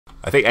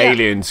I think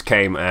aliens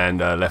came and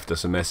left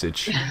us a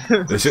message.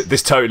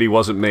 This totally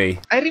wasn't me.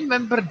 I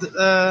remembered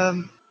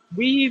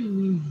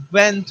we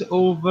went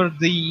over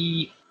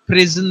the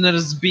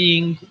prisoners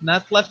being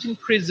not left in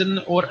prison,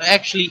 or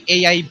actually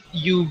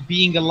AIU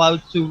being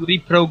allowed to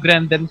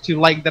reprogram them to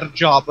like their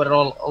job, or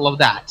all of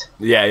that.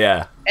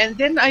 Yeah. And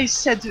then I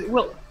said,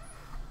 well,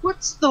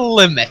 what's the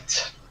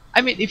limit?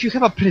 I mean, if you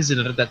have a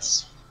prisoner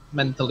that's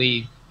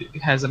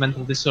has a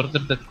mental disorder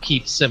that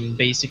keeps him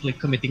basically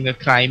committing a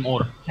crime,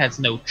 or has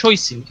no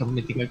choice in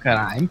committing a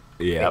crime,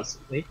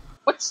 basically,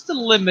 what's the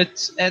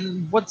limit,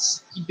 and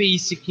what's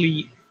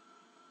basically,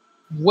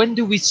 when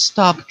do we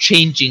stop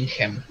changing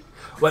him?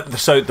 Well,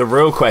 so the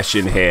real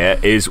question here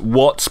is,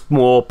 what's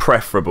more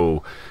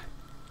preferable,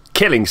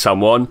 killing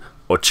someone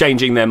or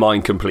changing their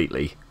mind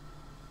completely?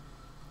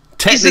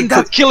 Isn't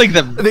that killing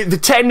them? They're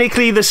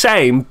technically the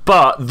same,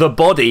 but the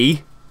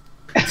body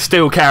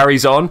still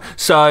carries on.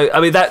 So, I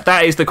mean,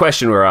 that is the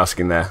question we're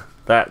asking there.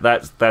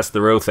 That's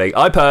the real thing.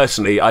 I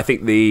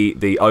think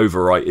the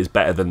overwrite is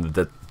better than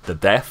the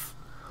death.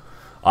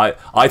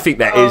 I think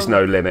there is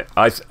no limit.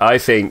 I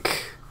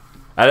think,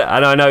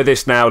 and I know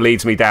this now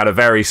leads me down a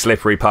very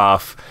slippery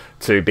path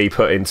to be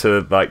put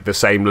into like the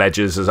same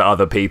ledgers as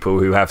other people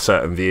who have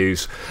certain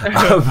views.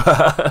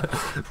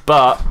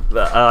 But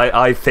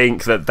I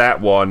think that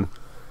one,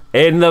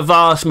 in the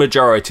vast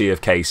majority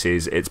of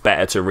cases, it's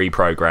better to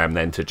reprogram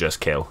than to just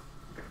kill.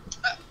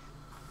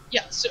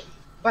 Yeah,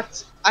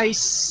 but I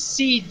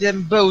see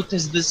them both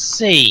as the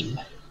same.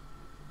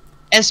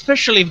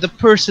 Especially if the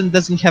person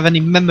doesn't have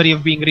any memory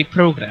of being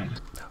reprogrammed.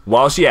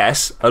 Whilst,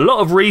 yes, a lot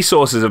of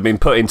resources have been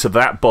put into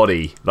that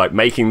body, like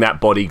making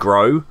that body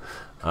grow.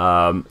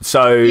 We're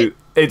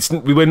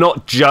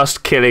not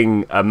just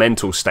killing a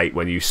mental state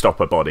when you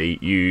stop a body.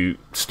 You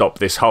stop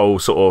this whole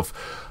sort of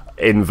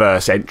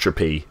inverse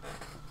entropy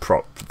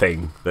prop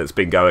thing that's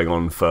been going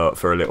on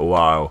for a little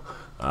while,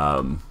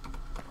 and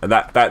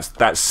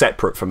that's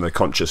separate from the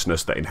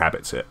consciousness that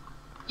inhabits it.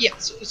 Yeah,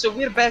 so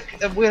we're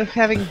back. We're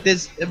having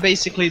this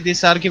basically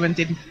this argument: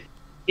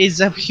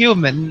 is a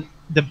human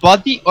the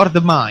body or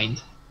the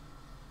mind?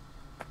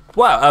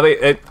 Well, I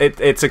mean,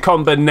 it's a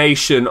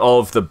combination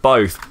of the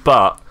both,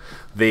 but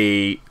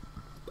I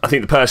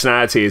think the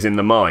personality is in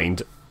the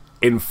mind,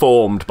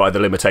 informed by the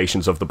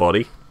limitations of the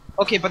body.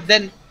 Okay, but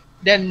then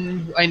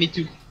I need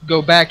to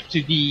go back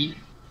to the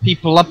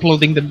people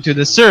uploading them to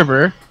the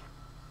server.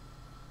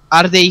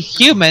 Are they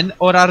human,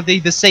 or are they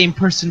the same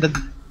person that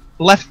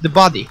left the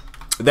body?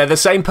 They're the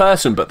same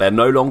person, but they're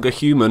no longer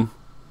human.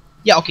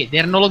 Yeah, okay,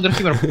 they're no longer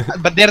human,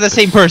 but they're the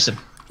same person.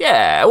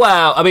 Yeah,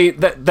 well, I mean,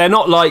 they're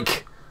not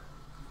like,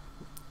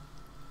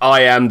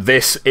 I am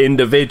this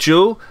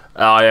individual,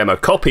 I am a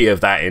copy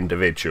of that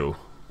individual,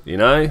 you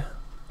know?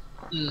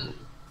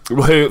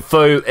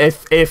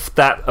 If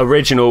that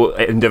original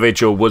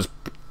individual was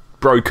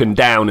broken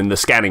down in the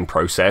scanning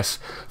process,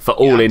 for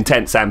all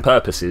intents and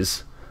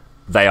purposes,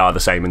 they are the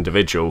same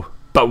individual.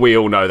 But we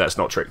all know that's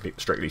not strictly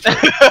true.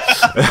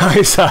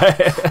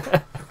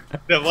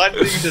 The one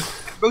thing that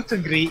we both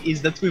agree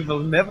is that we will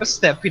never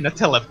step in a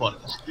teleport.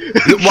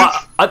 Well,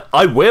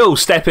 I will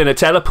step in a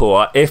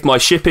teleport if my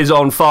ship is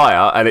on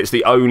fire and it's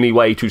the only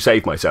way to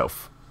save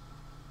myself.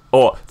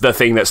 Or the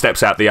thing that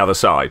steps out the other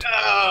side.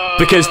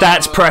 Because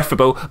that's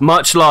preferable,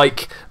 much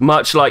like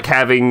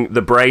having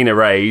the brain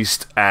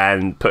erased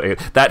and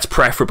that's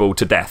preferable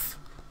to death.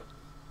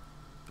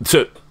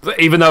 So,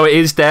 even though it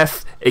is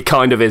death, it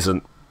kind of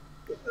isn't.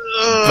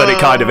 But it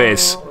kind of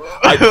is.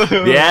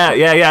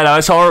 No,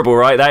 it's horrible,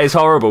 right? That is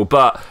horrible.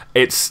 But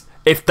if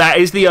that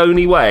is the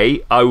only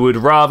way, I would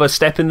rather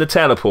step in the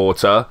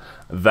teleporter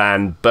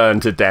than burn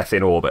to death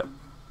in orbit.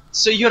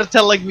 So you're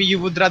telling me you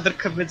would rather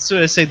commit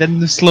suicide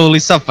than slowly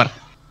suffer?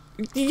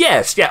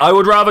 Yes, yeah, I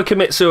would rather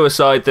commit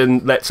suicide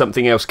than let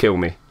something else kill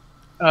me.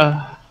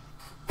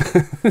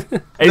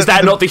 Is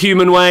that not the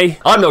human way?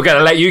 I'm not going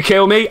to let you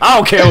kill me.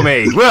 I'll kill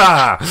me.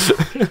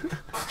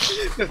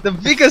 The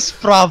biggest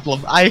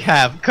problem I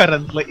have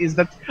currently is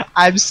that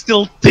I'm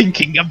still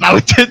thinking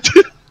about it.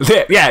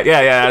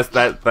 Yeah.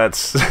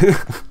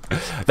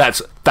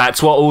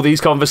 That's what all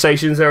these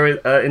conversations are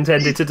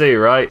intended to do,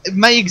 right?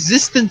 My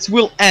existence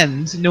will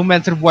end no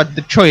matter what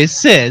the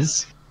choice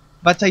is,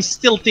 but I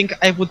still think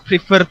I would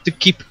prefer to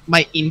keep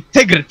my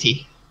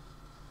integrity.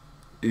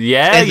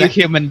 Yeah, as a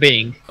human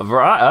being.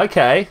 Right.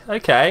 Okay.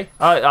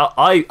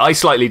 I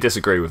slightly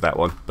disagree with that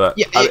one, but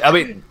yeah, I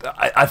mean,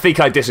 I think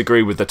I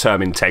disagree with the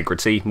term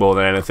integrity more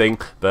than anything.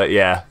 But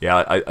yeah,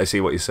 I see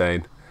what you're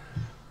saying.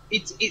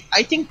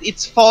 I think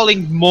it's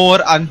falling more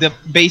on the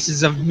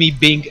basis of me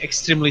being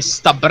extremely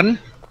stubborn.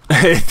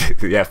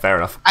 Yeah, fair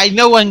enough. I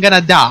know I'm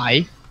gonna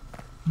die,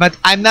 but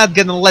I'm not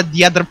gonna let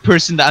the other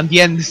person at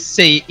the end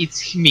say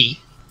it's me.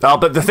 Oh,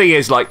 but the thing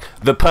is, like,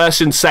 the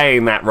person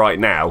saying that right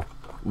now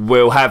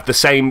will have the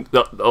same,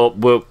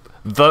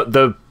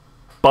 the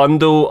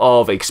bundle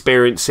of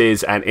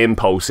experiences and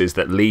impulses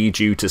that lead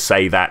you to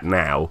say that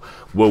now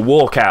will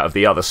walk out of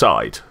the other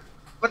side.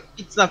 But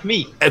it's not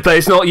me. But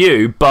it's not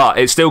you, but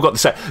it's still got the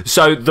same.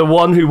 So the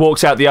one who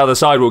walks out the other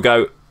side will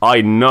go,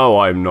 I know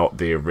I'm not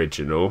the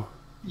original.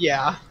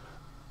 Yeah.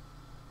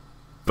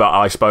 but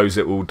I suppose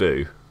it will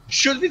do.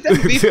 Should we then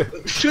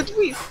should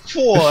we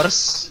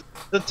force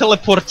the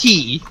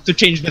teleportee to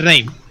change the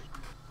name?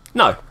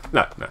 No,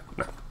 not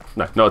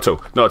at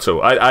all. Not at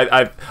all.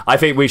 I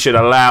think we should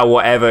allow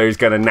whatever is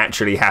going to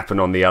naturally happen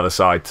on the other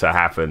side to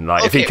happen.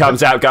 Like, if he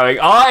comes out going,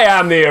 I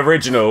am the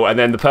original, and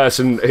then the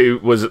person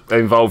who was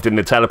involved in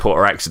the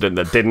teleporter accident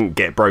that didn't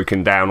get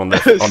broken down on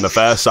the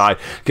first side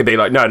could be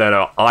like, no,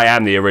 I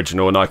am the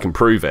original and I can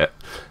prove it.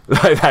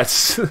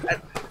 That's...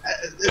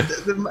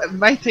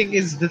 My thing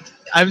is that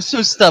I'm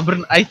so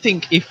stubborn. I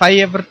think if I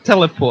ever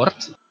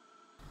teleport,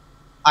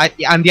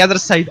 on the other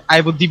side,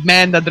 I would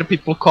demand other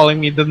people calling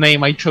me the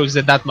name I chose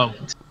at that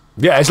moment.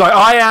 Yeah, it's like,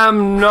 I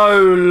am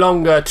no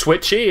longer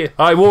Twitchy.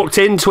 I walked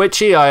in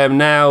Twitchy. I am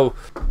now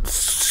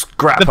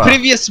Scrapper. The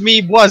previous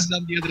me was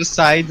on the other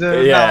side. Now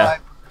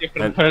I'm a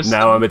different person.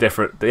 Now I'm a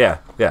different... Yeah,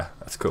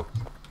 that's cool.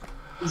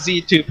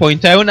 Z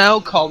 2.0 now,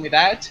 call me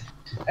that,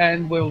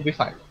 and we'll be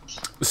fine.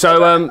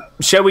 So,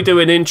 shall we do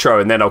an intro,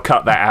 and then I'll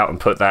cut that out and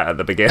put that at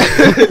the beginning?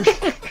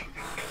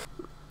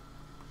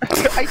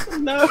 I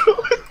don't know.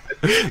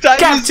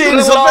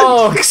 Captain's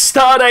log,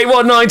 stardate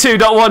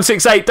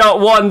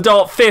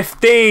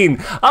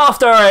 192.168.1.15.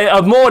 After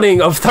a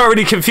morning of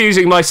thoroughly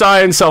confusing my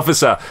science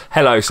officer.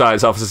 Hello,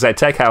 Science Officer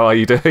ZTech, how are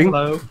you doing?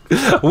 Hello.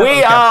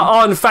 We are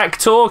on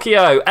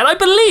FactTalkio, and I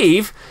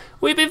believe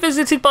we've been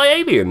visited by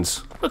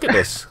aliens. Look at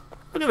this.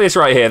 Look at this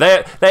right here.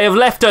 They have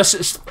left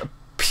us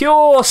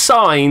pure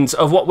signs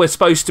of what we're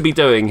supposed to be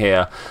doing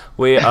here.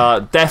 We are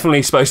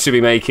definitely supposed to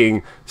be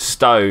making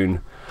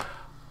stone.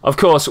 Of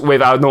course,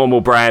 with our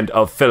normal brand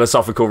of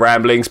philosophical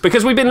ramblings,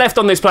 because we've been left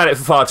on this planet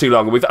for far too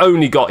long, and we've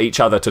only got each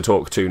other to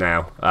talk to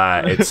now.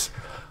 It's,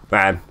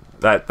 man,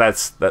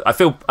 that's I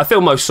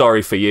feel most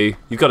sorry for you.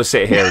 You've got to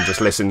sit here and just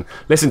listen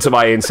to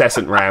my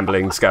incessant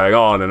ramblings going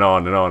on and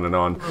on and on and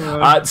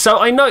on. So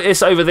I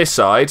notice over this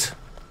side,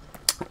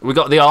 we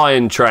got the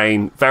iron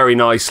train very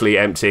nicely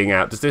emptying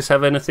out. Does this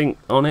have anything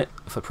on it?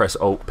 If I press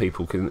Alt,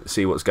 people can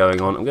see what's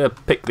going on. I'm going to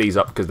pick these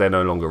up because they're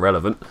no longer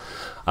relevant.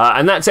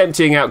 And that's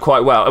emptying out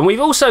quite well. And we've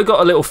also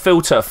got a little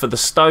filter for the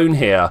stone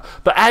here.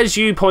 But as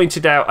you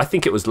pointed out, I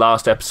think it was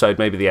last episode,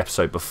 maybe the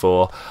episode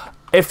before,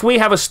 if we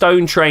have a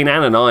stone train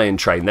and an iron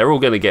train, they're all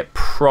going to get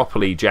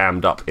properly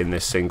jammed up in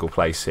this single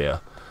place here.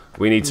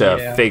 We need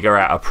to figure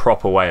out a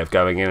proper way of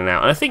going in and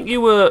out. And I think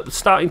you were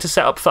starting to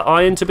set up for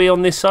iron to be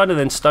on this side and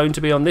then stone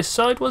to be on this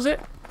side, was it?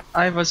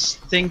 I was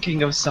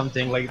thinking of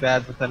something like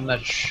that, but I'm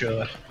not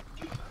sure.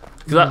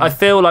 Because I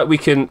feel like we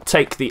can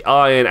take the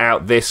iron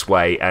out this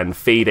way and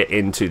feed it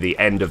into the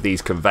end of these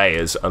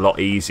conveyors a lot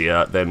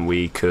easier than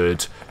we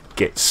could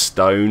get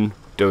stone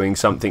doing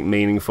something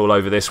meaningful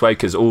over this way,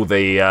 because all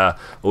the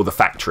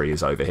factory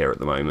is over here at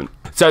the moment.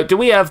 So do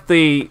we have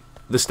the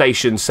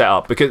station set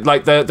up? Because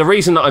like the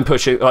reason that I'm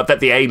pushing that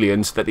the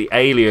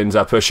aliens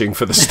are pushing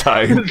for the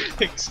stone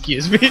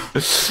excuse me,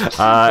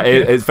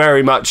 is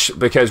very much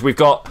because we've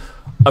got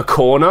a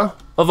corner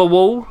of a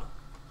wall.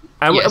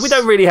 And we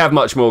don't really have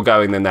much more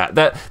going than that.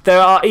 There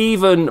are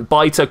even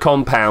biter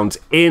compounds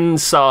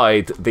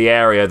inside the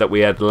area that we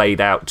had laid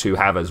out to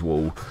have as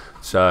wall.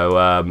 So,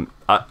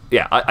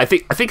 I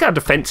think our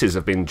defences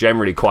have been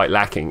generally quite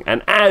lacking.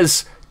 And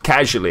as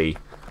casually,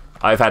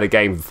 I've had a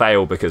game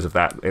fail because of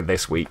that in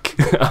this week.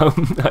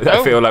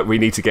 I feel like we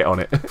need to get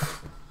on it.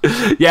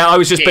 Yeah, I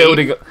was just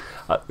building...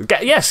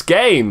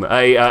 game.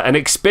 An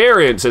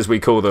experience, as we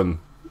call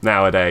them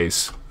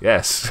nowadays.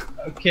 Yes.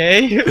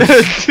 Okay.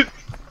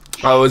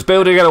 I was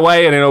building it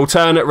away in an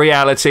alternate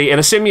reality, in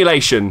a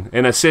simulation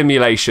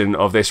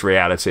of this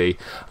reality,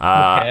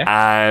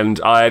 and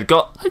I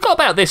got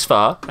about this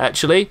far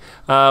actually,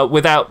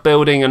 without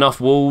building enough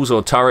walls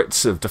or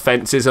turrets of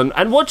defences.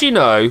 And what do you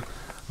know?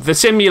 The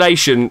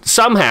simulation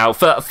somehow,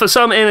 for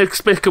some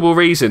inexplicable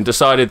reason,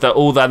 decided that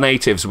all the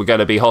natives were going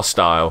to be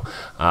hostile,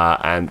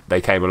 and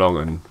they came along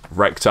and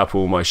wrecked up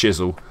all my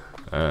shizzle.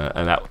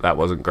 And that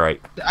wasn't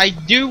great. I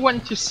do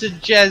want to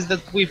suggest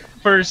that we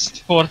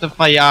first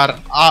fortify our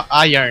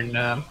iron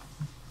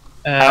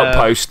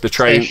outpost, the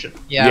train. Station.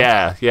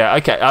 Yeah.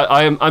 Okay,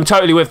 I'm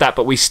totally with that,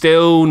 but we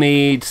still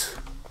need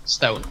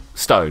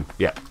stone.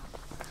 Yeah.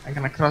 I'm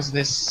gonna cross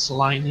this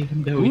line,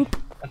 even though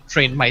a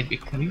train might be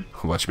coming.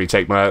 Watch me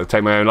take my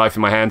own life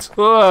in my hands.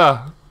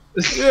 Yeah.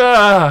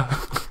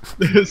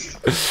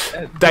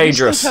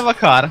 Dangerous. We still have a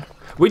car.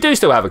 We do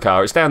still have a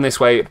car. It's down this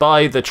way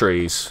by the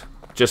trees.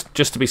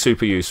 Just to be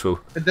super useful.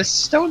 The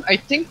stone, I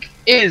think,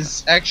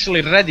 is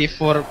actually ready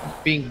for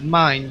being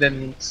mined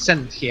and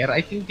sent here.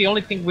 I think the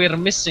only thing we're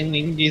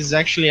missing is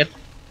actually a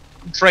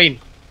train.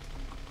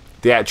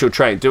 The actual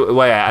train,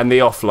 and the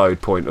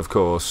offload point, of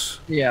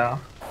course. Yeah,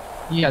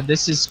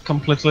 this is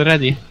completely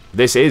ready.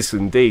 This is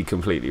indeed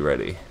completely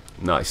ready.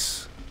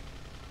 Nice.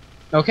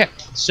 Okay,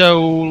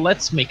 so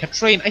let's make a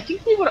train. I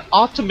think we were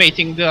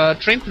automating the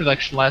train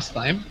production last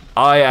time.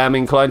 I am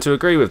inclined to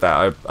agree with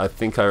that. I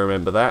think I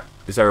remember that.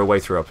 Is there a way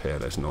through up here?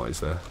 There's not,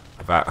 is there?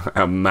 About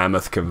a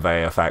mammoth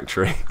conveyor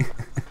factory.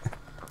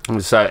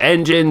 So,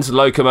 engines,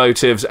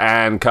 locomotives,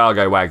 and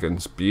cargo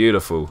wagons.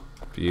 Beautiful.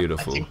 I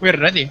think we're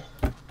ready.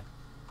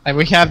 And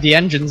we have the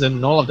engines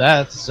and all of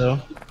that, so...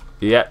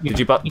 Yeah. Did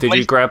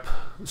you grab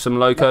some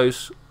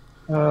locos?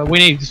 We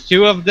need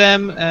 2 of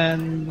them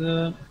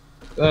and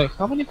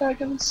how many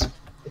wagons?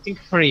 I think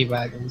 3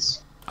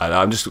 wagons.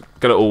 I'm just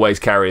gonna always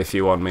carry a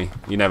few on me.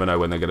 You never know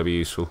when they're gonna be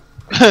useful.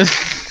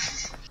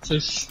 So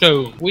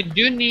stone. We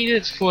do need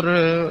it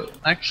for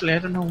actually I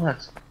don't know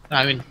what.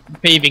 I mean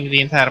paving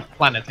the entire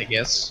planet, I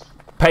guess.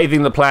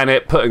 Paving the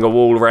planet, putting a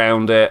wall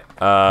around it.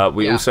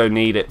 We also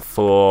need it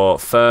for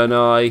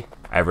furnace.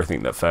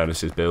 Everything that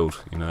furnaces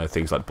build. You know,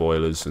 things like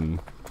boilers and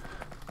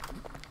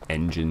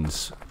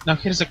engines. Now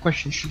here's a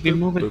question: should we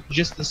move it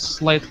just a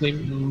slightly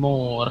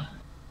more?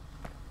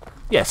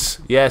 Yes,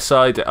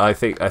 I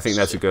think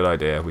that's a good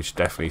idea. We should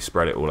definitely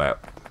spread it all out.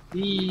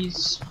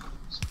 These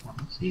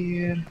one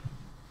here.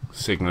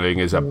 Signaling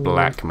is a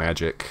black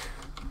magic.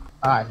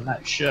 I'm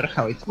not sure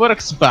how it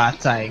works,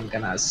 but I'm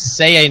gonna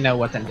say I know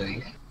what I'm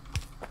doing.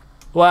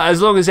 Well, as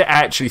long as it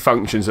actually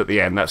functions at the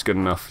end, that's good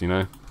enough, you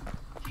know.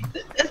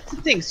 That's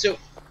the thing. So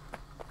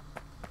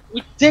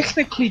we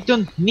technically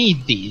don't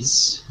need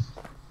these.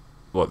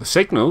 What, the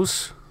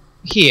signals?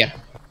 Here.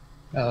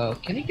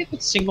 Can you get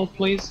that signal,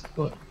 please?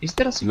 Is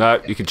there a signal?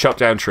 No, you can chop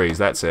down trees,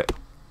 that's it.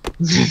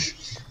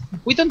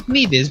 We don't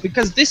need this,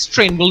 because this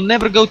train will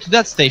never go to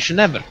that station,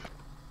 ever.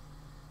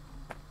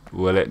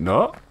 Will it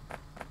not?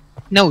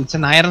 No, it's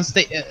an iron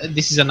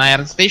this is an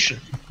iron station.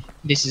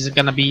 This is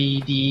gonna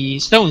be the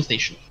stone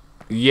station.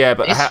 Yeah,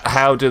 but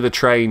how do the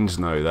trains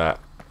know that?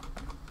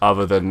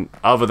 Other than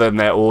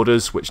their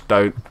orders, which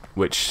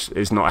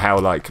is not how,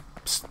 like,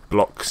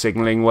 block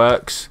signaling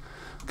works.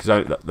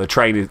 Because the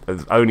train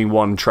is only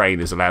one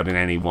train is allowed in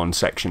any one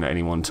section at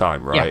any one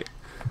time, right?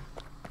 Yeah.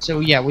 So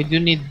yeah, we do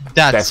need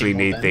that. Definitely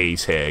need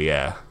these here,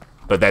 yeah.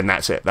 But then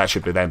that's it. That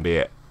should then be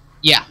it.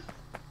 Yeah,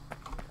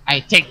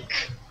 I think.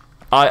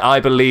 I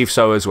believe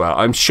so as well.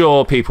 I'm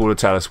sure people will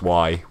tell us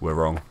why we're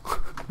wrong.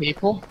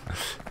 People?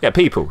 Yeah,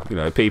 people. You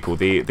know, people.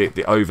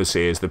 The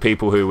overseers, the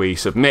people who we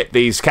submit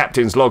these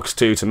captain's logs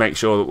to make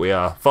sure that we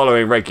are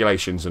following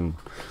regulations and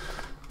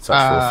such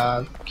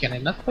forth. Can I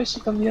not place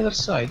it on the other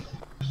side?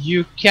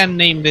 You can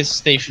name this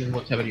station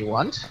whatever you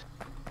want.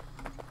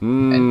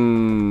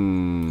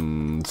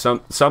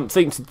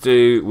 Something to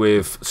do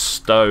with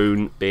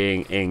stone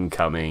being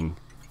incoming.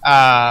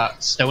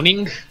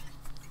 Stoning?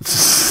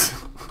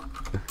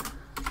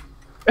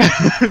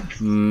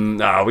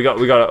 No, we got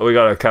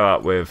to come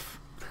up with.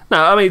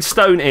 No, I mean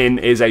stone in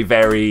is a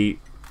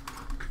very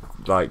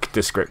like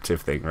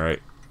descriptive thing,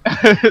 right?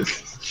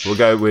 We'll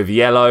go with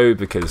yellow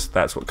because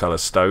that's what colour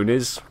stone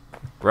is.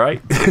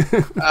 Right?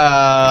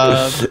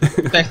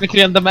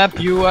 Technically on the map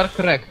you are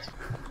correct.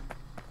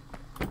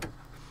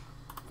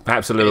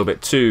 Perhaps a little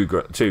bit too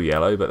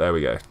yellow, but there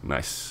we go.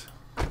 Nice.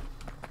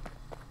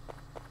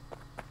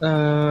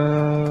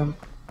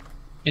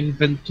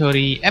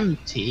 Inventory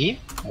empty.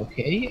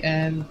 Okay,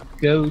 and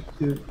go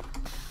to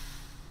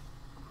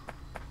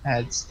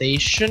add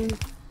station.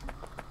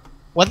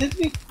 What did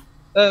we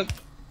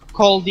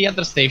call the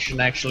other station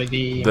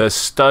actually? The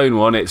stone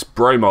one, it's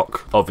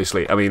Bromok,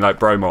 obviously. I mean, like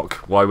Bromok.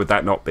 Why would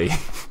that not be?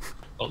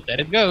 Well, there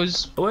it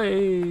goes.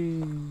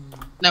 Away.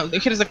 Now,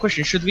 here's the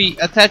question. Should we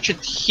attach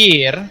it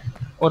here,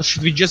 or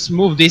should we just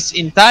move this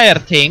entire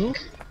thing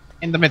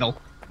in the middle?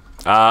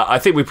 I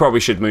think we probably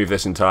should move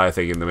this entire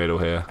thing in the middle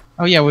here.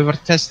 Oh yeah, we were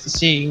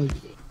seeing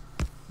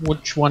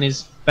which one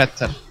is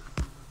better.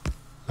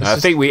 I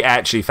think we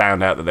actually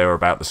found out that they were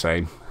about the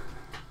same.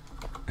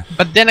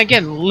 But then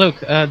again, look,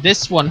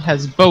 this one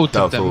has both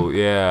of them.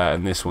 Yeah,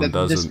 and this one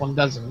doesn't. This one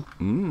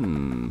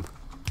doesn't.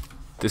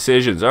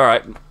 Decisions. All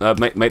right,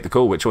 make the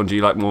call. Which one do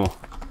you like more?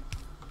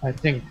 I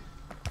think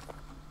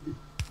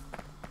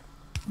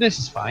this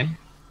is fine.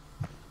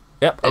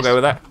 Yep, I'll go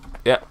with that.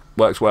 Yep,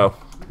 works well.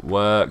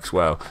 Works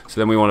well.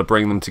 So then we want to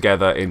bring them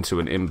together into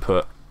an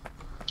input.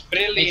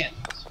 Brilliant.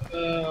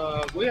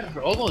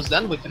 We're almost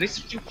done with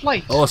researching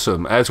flight.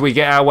 Awesome. As we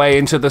get our way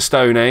into the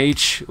Stone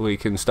Age, we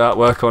can start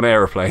work on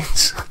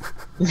aeroplanes.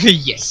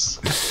 Yes.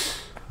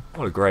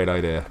 What a great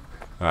idea.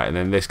 Alright, and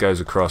then this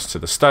goes across to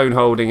the stone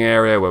holding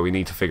area where we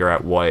need to figure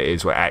out what it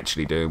is we're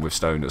actually doing with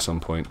stone at some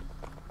point.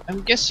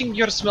 I'm guessing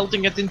you're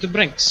smelting it into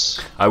bricks.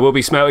 I will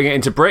be smelting it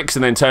into bricks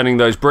and then turning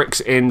those bricks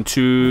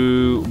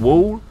into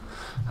wool.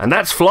 And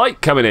that's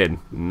flight coming in.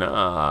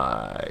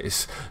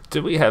 Nice.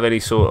 Do we have any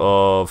sort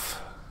of...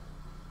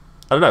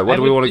 I don't know, what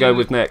do we want to go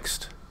with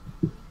next?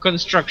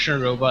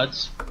 Construction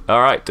robots.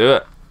 Alright, do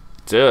it.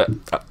 Do it.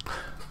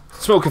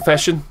 Small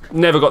confession,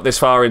 never got this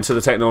far into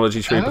the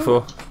technology tree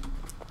before.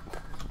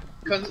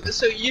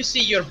 So you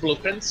see your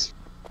blueprints?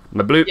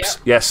 My bloops,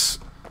 yeah. Yes.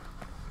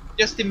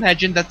 Just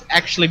imagine that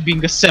actually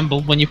being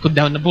assembled when you put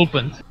down the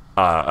blueprint.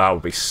 That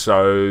would be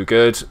so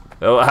good.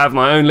 I'll have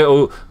my own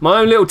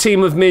little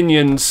team of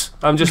minions.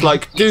 I'm just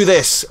like, do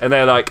this, and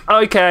they're like,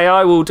 okay,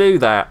 I will do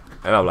that,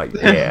 and I'm like,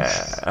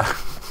 yeah.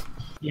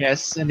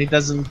 Yes, and it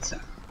doesn't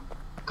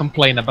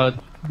complain about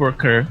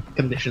worker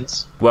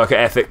conditions. Worker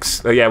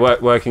ethics, yeah,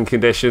 working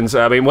conditions.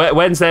 I mean,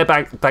 when's their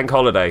bank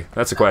holiday?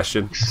 That's a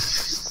question.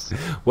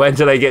 When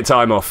do they get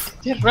time off?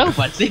 They're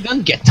robots, they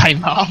don't get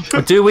time off.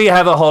 Do we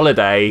have a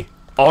holiday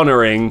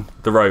honouring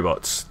the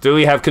robots. Do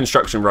we have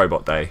Construction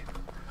Robot Day?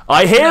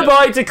 I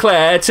hereby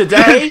declare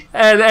today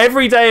and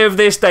every day of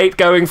this date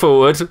going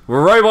forward,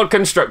 Robot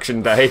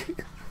Construction Day.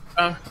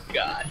 Oh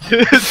God!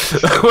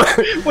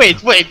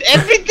 wait,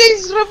 every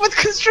day's robot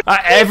construction.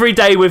 Every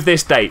day with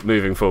this date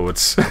moving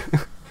forwards.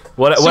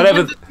 Whatever. When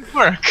does it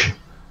work?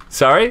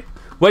 Sorry.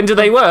 When do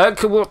they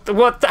work?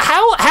 What?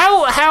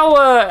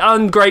 How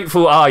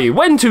ungrateful are you?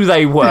 When do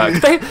they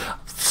work?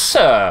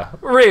 Sir,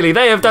 really,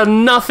 they have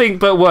done nothing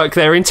but work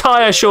their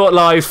entire short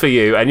lives for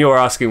you, and you're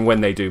asking when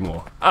they do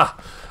more.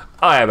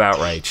 I am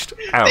outraged.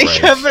 They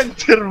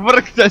haven't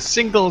worked a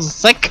single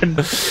second.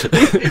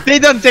 They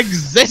don't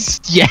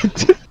exist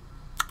yet.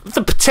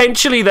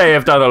 Potentially they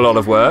have done a lot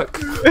of work.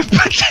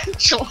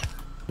 Potential.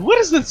 What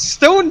is the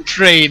stone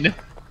train?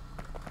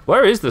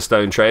 Where is the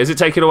stone train? Is it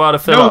taking a while to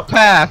fill up?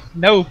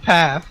 No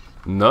path.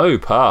 No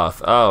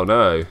path. Oh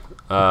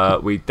no.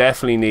 We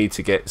definitely need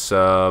to get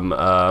some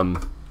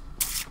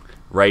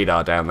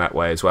radar down that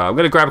way as well. I'm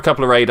going to grab a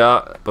couple of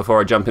radar before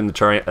I jump in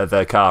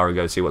the car and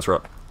go see what's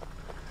wrong.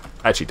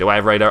 Actually, do I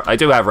have radar? I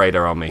do have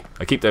radar on me.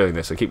 I keep doing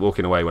this. I keep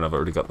walking away when I've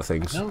already got the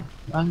things. No,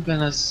 I'm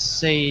gonna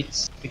say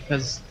it's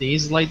because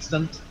these lights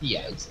don't...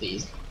 Yeah, it's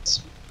these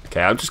lights.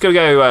 Okay, I'm just going to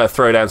go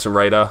throw down some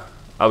radar.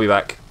 I'll be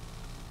back.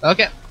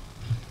 Okay.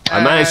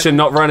 I managed to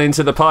not run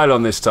into the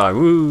pylon this time.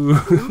 Woo!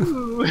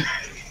 Ooh.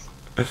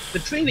 The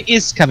train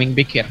is coming,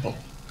 be careful.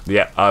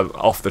 Yeah, I'm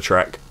off the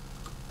track.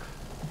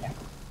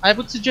 I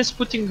would suggest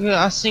putting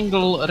a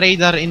single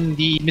radar in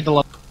the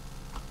middle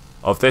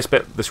of this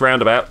bit, this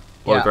roundabout.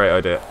 What a great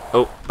idea.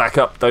 Oh, back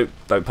up. Don't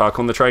park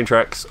on the train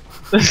tracks.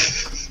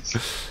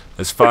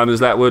 As fun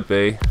as that would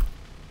be.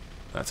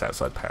 That's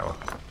outside power.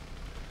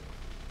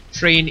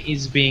 Train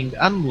is being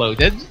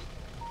unloaded. Okay,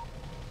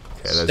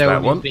 there's Stone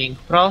that one. is being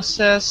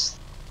processed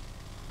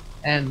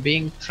and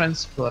being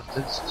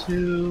transported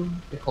to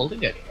the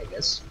holding area, I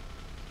guess.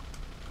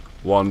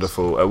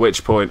 Wonderful. At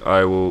which point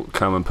I will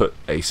come and put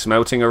a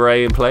smelting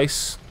array in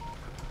place.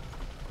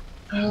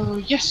 Oh,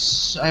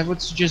 yes. I would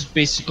suggest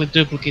basically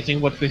duplicating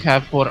what we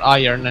have for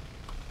iron.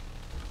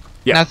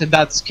 Yeah. Not at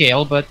that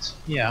scale, but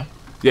yeah.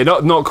 Yeah,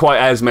 not quite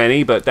as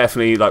many, but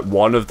definitely like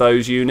one of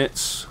those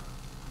units.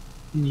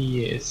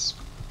 Yes.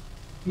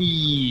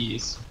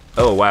 Yes.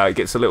 Oh wow, it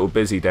gets a little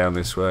busy down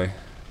this way.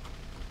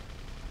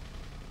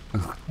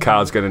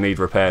 Car's gonna need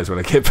repairs when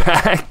I get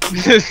back.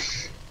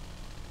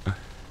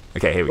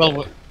 Okay, here we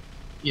go.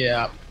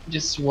 Yeah,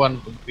 just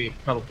one would be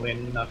probably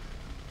enough.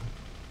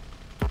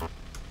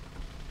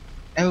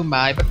 Oh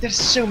my, but there's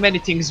so many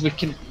things we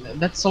can...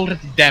 That's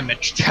already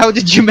damaged. How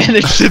did you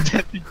manage to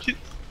damage it?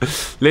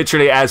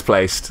 Literally as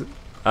placed.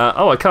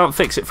 Oh, I can't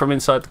fix it from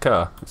inside the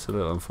car. That's a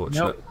little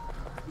unfortunate. Nope.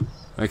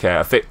 Okay,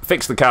 I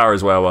fixed the car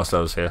as well whilst I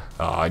was here.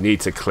 Oh, I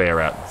need to clear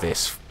out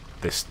this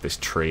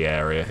tree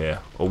area here.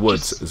 Or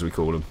woods, as we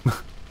call them.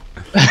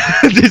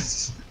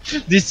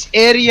 this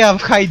area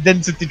of high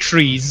density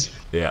trees.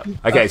 Yeah.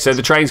 Okay, so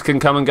the trains can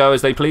come and go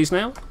as they please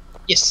now?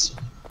 Yes.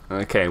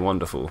 Okay,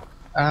 wonderful.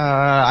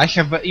 I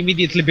have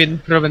immediately been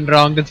proven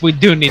wrong that we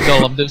do need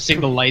all of those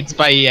signal lights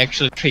by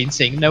actually train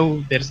saying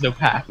no, there's no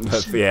path.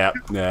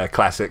 Yeah,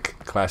 classic.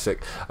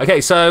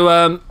 Okay,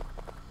 so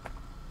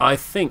I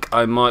think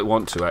I might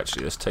want to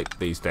actually just take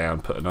these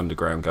down, put an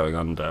underground going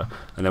under,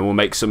 and then we'll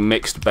make some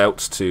mixed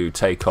belts to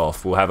take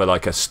off. We'll have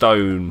like a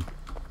stone,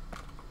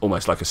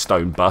 almost like a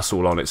stone bus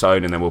all on its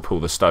own, and then we'll pull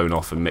the stone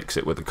off and mix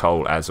it with the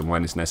coal as and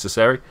when it's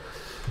necessary.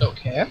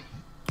 Okay.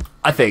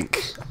 I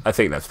think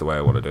that's the way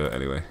I want to do it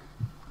anyway.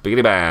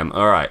 Biggity bam.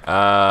 All right.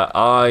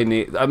 I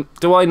need.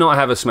 Do I not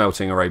have a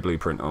smelting array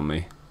blueprint on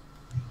me?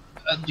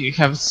 Do you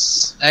have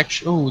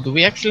actually? Do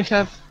we actually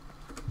have?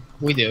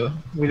 We do.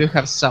 We do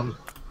have some.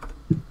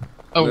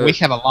 Oh, we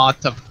have a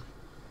lot of.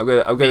 I'm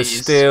gonna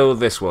steal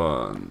this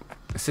one.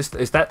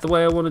 Is that the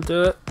way I want to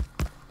do it?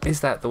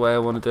 Is that the way I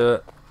want to do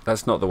it?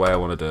 That's not the way I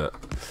want to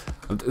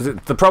do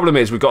it. The problem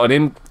is we've got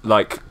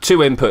like 2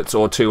 inputs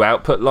or 2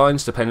 output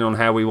lines depending on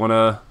how we want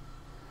to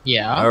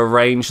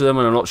arrange them,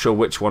 and I'm not sure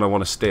which one I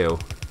want to steal.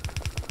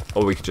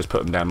 Or we could just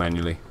put them down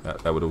manually.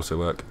 That would also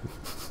work.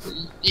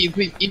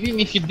 Even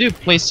if you do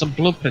place some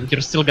blueprint,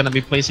 you're still gonna be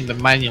placing them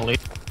manually.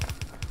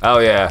 Oh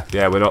yeah,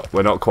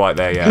 we're not quite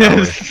there yet, are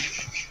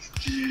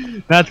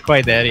we? Not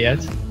quite there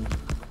yet.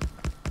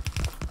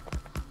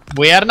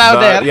 We are now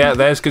there. Yeah,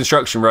 there's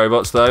construction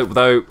robots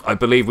though I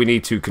believe we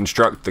need to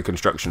construct the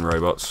construction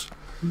robots.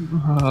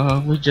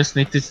 We just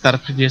need to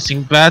start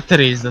producing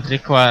batteries that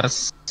require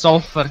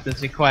sulfur,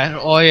 that require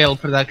oil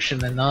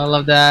production and all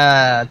of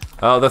that.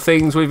 Oh, the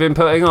things we've been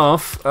putting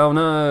off? Oh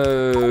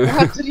no.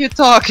 What are you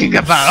talking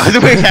about?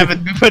 We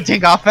haven't been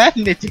putting off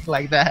anything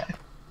like that.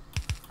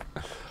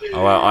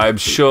 Oh, well, I'm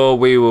sure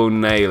we will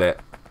nail it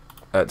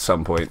at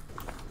some point.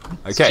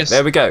 Okay,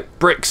 there we go.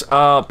 Bricks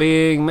are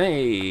being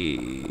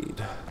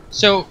made.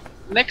 So,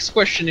 next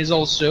question is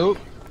also...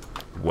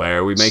 Where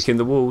are we making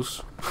the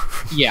walls?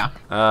 Yeah.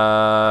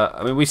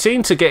 I mean, we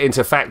seem to get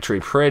into factory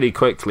pretty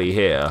quickly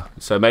here,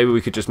 so maybe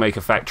we could just make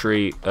a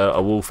factory,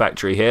 a wall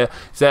factory here.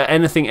 Is there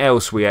anything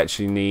else we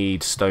actually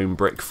need stone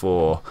brick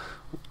for?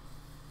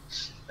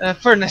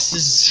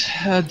 Furnaces.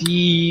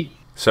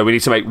 So we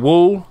need to make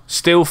wool,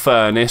 steel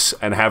furnace,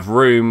 and have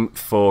room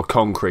for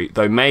concrete.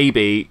 Though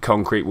maybe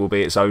concrete will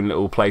be its own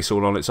little place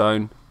all on its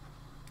own.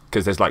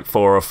 Because there's like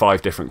 4 or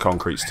 5 different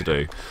concretes to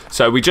do.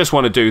 So we just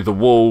want to do the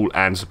wool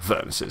and some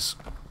furnaces.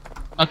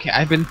 Okay,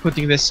 I've been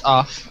putting this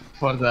off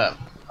for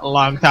a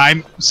long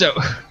time, so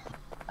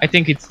I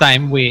think it's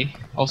time we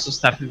also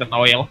started on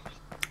oil.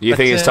 You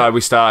think it's time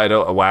we started?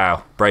 Oh,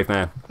 wow, brave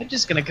man. I'm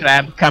just gonna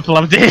grab a couple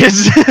of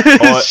these.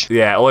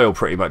 Yeah, oil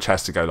pretty much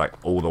has to go like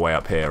all the way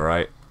up here,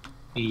 right?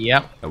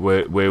 Yep.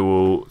 We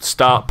will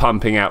start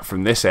pumping out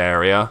from this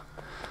area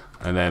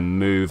and then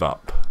move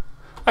up.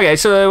 Okay,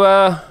 so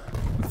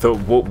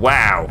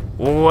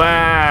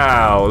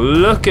wow,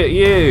 look at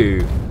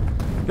you.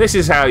 This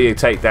is how you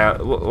take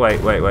down. Wait,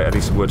 I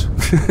need some wood.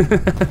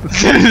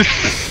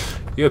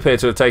 You appear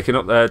to have taken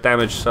up the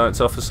damage,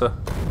 science officer.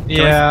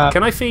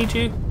 Can I feed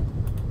you?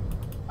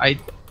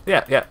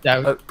 Yeah.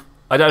 No.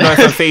 I don't know if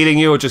I'm feeding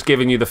you or just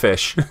giving you the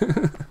fish.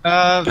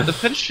 The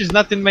fish is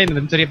not in my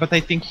inventory, but I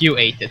think you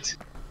ate it.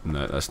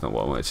 No, that's not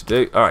what I wanted to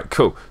do. Alright,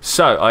 cool.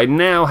 So, I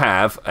now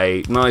have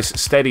a nice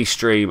steady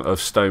stream of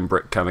stone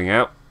brick coming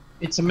out.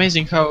 It's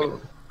amazing how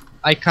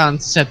I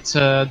can't set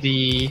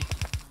the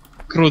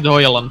crude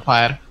oil on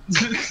fire.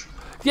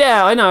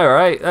 Yeah, I know,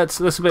 right? That's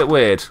a bit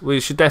weird. We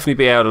should definitely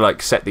be able to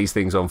like set these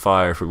things on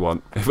fire if we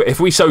want. If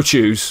we so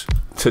choose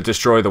to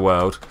destroy the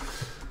world.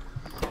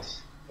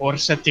 Or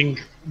setting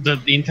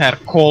the entire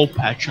coal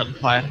patch on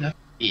fire. That'd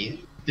be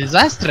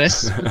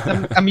disastrous,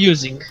 but I'm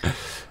using.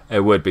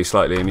 It would be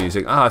slightly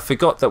amusing. I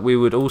forgot that we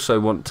would also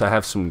want to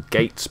have some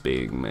gates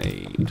being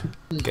made.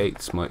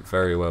 Gates might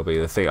very well be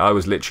the thing. I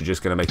was literally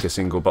just going to make a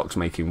single box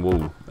making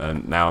wool,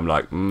 and now I'm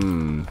like,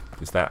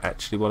 is that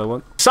actually what I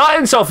want?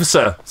 Science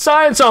officer!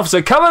 Science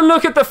officer, come and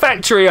look at the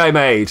factory I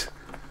made!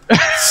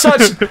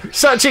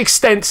 Such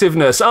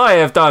extensiveness. I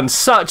have done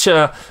such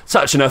an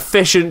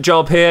efficient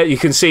job here. You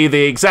can see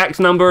the exact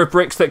number of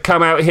bricks that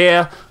come out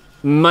here.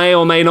 May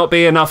or may not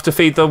be enough to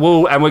feed the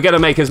wool, and we're going to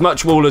make as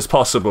much wool as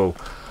possible.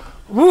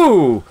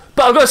 Woo!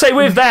 But I've got to say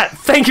with that,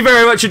 thank you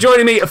very much for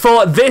joining me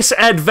for this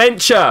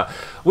adventure.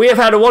 We have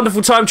had a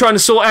wonderful time trying to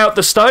sort out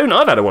the stone.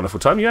 I've had a wonderful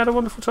time. You had a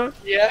wonderful time?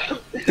 Yeah.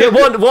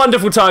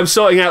 Wonderful time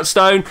sorting out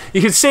stone.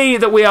 You can see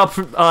that we are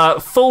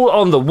full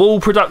on the wool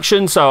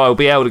production, so I'll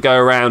be able to go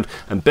around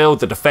and build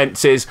the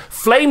defences.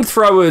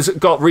 Flamethrowers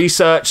got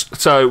researched,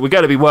 so we're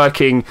going to be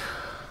working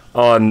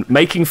on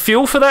making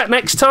fuel for that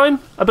next time,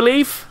 I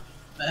believe.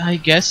 I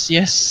guess,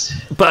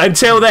 yes. But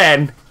until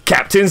then,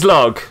 Captain's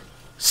Log,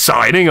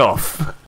 signing off.